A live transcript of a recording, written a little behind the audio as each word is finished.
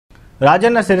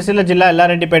రాజన్న సిరిసిల్ల జిల్లా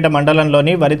ఎల్లారెడ్డిపేట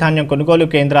మండలంలోని వరి ధాన్యం కొనుగోలు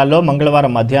కేంద్రాల్లో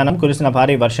మంగళవారం మధ్యాహ్నం కురిసిన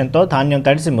భారీ వర్షంతో ధాన్యం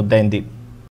తడిసి ముద్దైంది.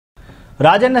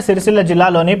 రాజన్న సిరిసిల్ల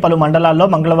జిల్లాలోని పలు మండలాల్లో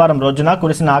మంగళవారం రోజున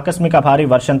కురిసిన ఆకస్మిక భారీ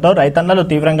వర్షంతో రైతన్నలు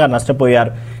తీవ్రంగా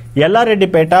నష్టపోయారు.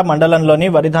 ఎల్లారెడ్డిపేట మండలంలోని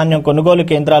వరి ధాన్యం కొనుగోలు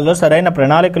కేంద్రాల్లో సరైన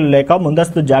ప్రణాళికలు లేక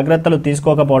ముందస్తు జాగ్రత్తలు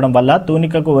తీసుకోకపోవడం వల్ల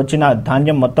తూనికకు వచ్చిన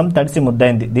ధాన్యం మొత్తం తడిసి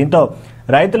ముద్దైంది. దీంతో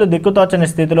రైతులు దిక్కుతోచని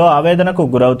స్థితిలో ఆవేదనకు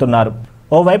గురవుతున్నారు.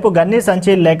 ఓవైపు గన్నీ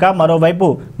సంచీలు లేక మరోవైపు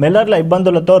మిల్లర్ల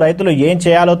ఇబ్బందులతో రైతులు ఏం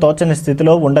చేయాలో తోచని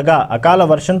స్థితిలో ఉండగా అకాల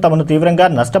వర్షం తమను తీవ్రంగా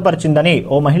నష్టపరిచిందని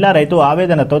ఓ మహిళా రైతు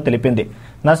ఆవేదనతో తెలిపింది.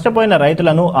 నష్టపోయిన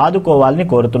రైతులను ఆదుకోవాలని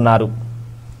కోరుతున్నారు.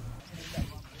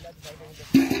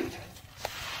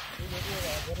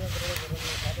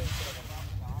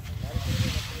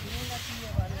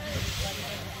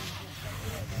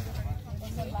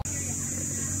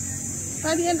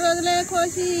 పదిహేను రోజులే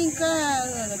కోసి ఇంకా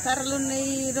కర్రలు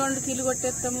ఉన్నాయి, 2 కిలో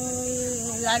కొట్టేస్తాము,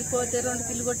 ఆడిపోతే 2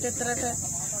 కిలో కొట్టేస్తారట.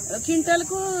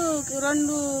 క్వింటాలకు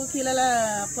 2 కిలోల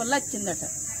పొల్లు వచ్చిందట.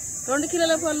 2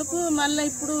 కిలోల పొల్లుకు మళ్ళీ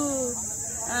ఇప్పుడు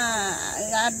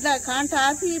అట్లా కాంట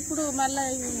ఆపి ఇప్పుడు మళ్ళీ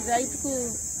రైతుకు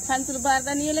సంతులు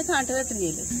బారదనియలే, కాంట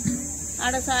పెట్టనీయలే.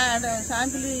 ఆడ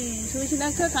శాంతులు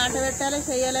చూసినాక కాంట పెట్టాలి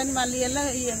చేయాలని మళ్ళీ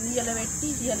ఇయ్యల పెట్టి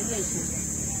ఇయ్యల చేసి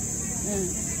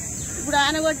ఇప్పుడు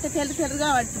ఆనగొట్టే తెల్లగా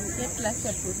పట్టింది. ఎట్లా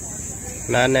చెప్పు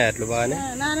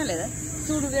నానలేదా?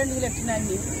 చూడు 2 కిలో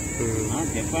ఎట్టినాన్ని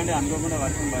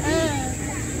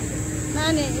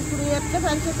నానే. ఇప్పుడు ఎట్లా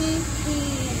పరిస్థితి?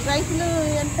 రైతులు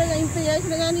ఇంత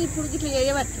చేసినా కానీ ఇప్పుడు ఇట్లా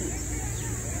చేయబట్టింది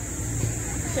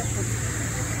చెప్పు.